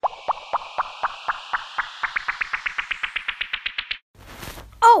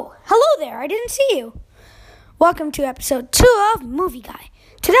there, I didn't see you. Welcome to episode 2 of Movie Guy.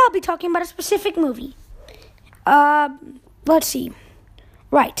 Today I'll be talking about a specific movie. Let's see.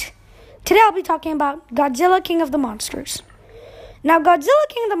 Right. Today I'll be talking about Godzilla King of the Monsters. Now, Godzilla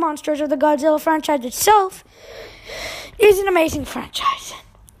King of the Monsters, or the Godzilla franchise itself, is an amazing franchise.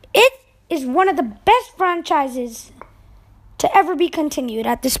 It is one of the best franchises to ever be continued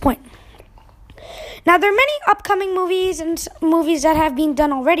at this point. Now, there are many upcoming movies and movies that have been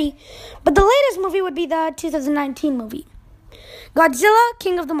done already, but the latest movie would be the 2019 movie, Godzilla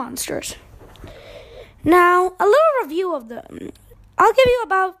King of the Monsters. Now, a little review of them. I'll give you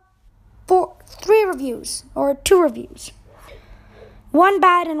about 2 reviews. One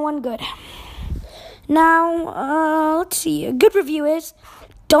bad and one good. Now, let's see. A good review is,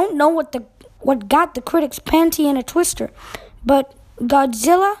 don't know what got the critics panty in a twister, but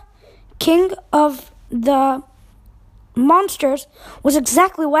Godzilla King of the Monsters was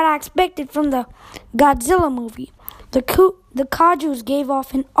exactly what I expected from the Godzilla movie. The kaijus gave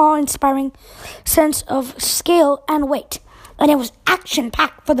off an awe-inspiring sense of scale and weight, and it was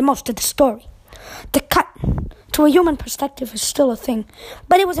action-packed for the most of the story. The cut to a human perspective is still a thing,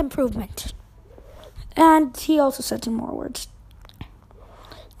 but it was improvement. And he also said some more words.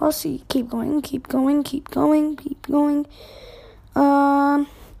 Let's see. Keep going.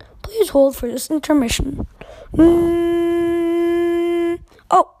 Please hold for this intermission.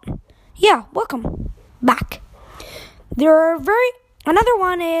 Welcome back. There are very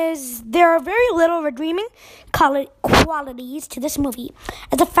little redeeming qualities to this movie.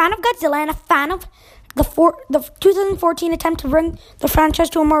 As a fan of Godzilla and a fan of the 2014 attempt to bring the franchise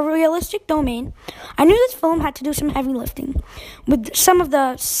to a more realistic domain, I knew this film had to do some heavy lifting with some of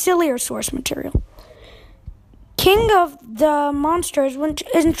the sillier source material. King of the Monsters was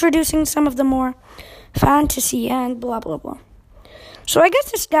introducing some of the more fantasy and blah, blah, blah. So I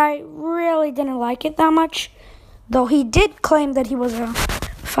guess this guy really didn't like it that much, though he did claim that he was a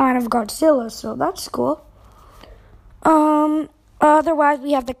fan of Godzilla, so that's cool. Otherwise,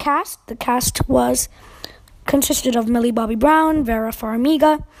 we have the cast. The cast consisted of Millie Bobby Brown, Vera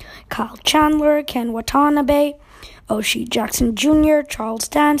Farmiga, Kyle Chandler, Ken Watanabe, Oshie Jackson Jr., Charles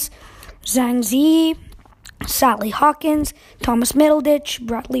Dance, Zhang Ziyi, Sally Hawkins, Thomas Middleditch,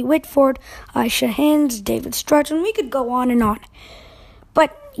 Bradley Whitford, Aisha Hinds, David Strutz, and we could go on and on.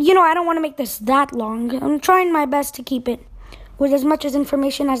 But, I don't want to make this that long. I'm trying my best to keep it with as much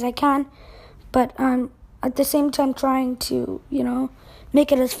information as I can, but I'm at the same time trying to,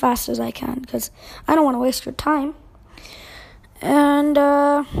 make it as fast as I can, because I don't want to waste your time. And,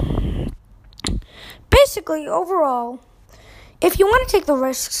 basically, overall, if you want to take the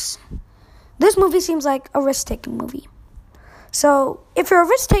risks, this movie seems like a risk-taking movie. So, if you're a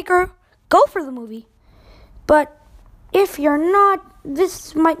risk-taker, go for the movie. But if you're not,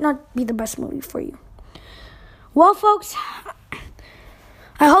 this might not be the best movie for you. Well, folks,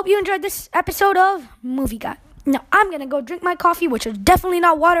 I hope you enjoyed this episode of Movie Guy. Now, I'm going to go drink my coffee, which is definitely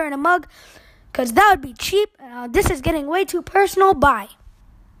not water in a mug, because that would be cheap. This is getting way too personal. Bye.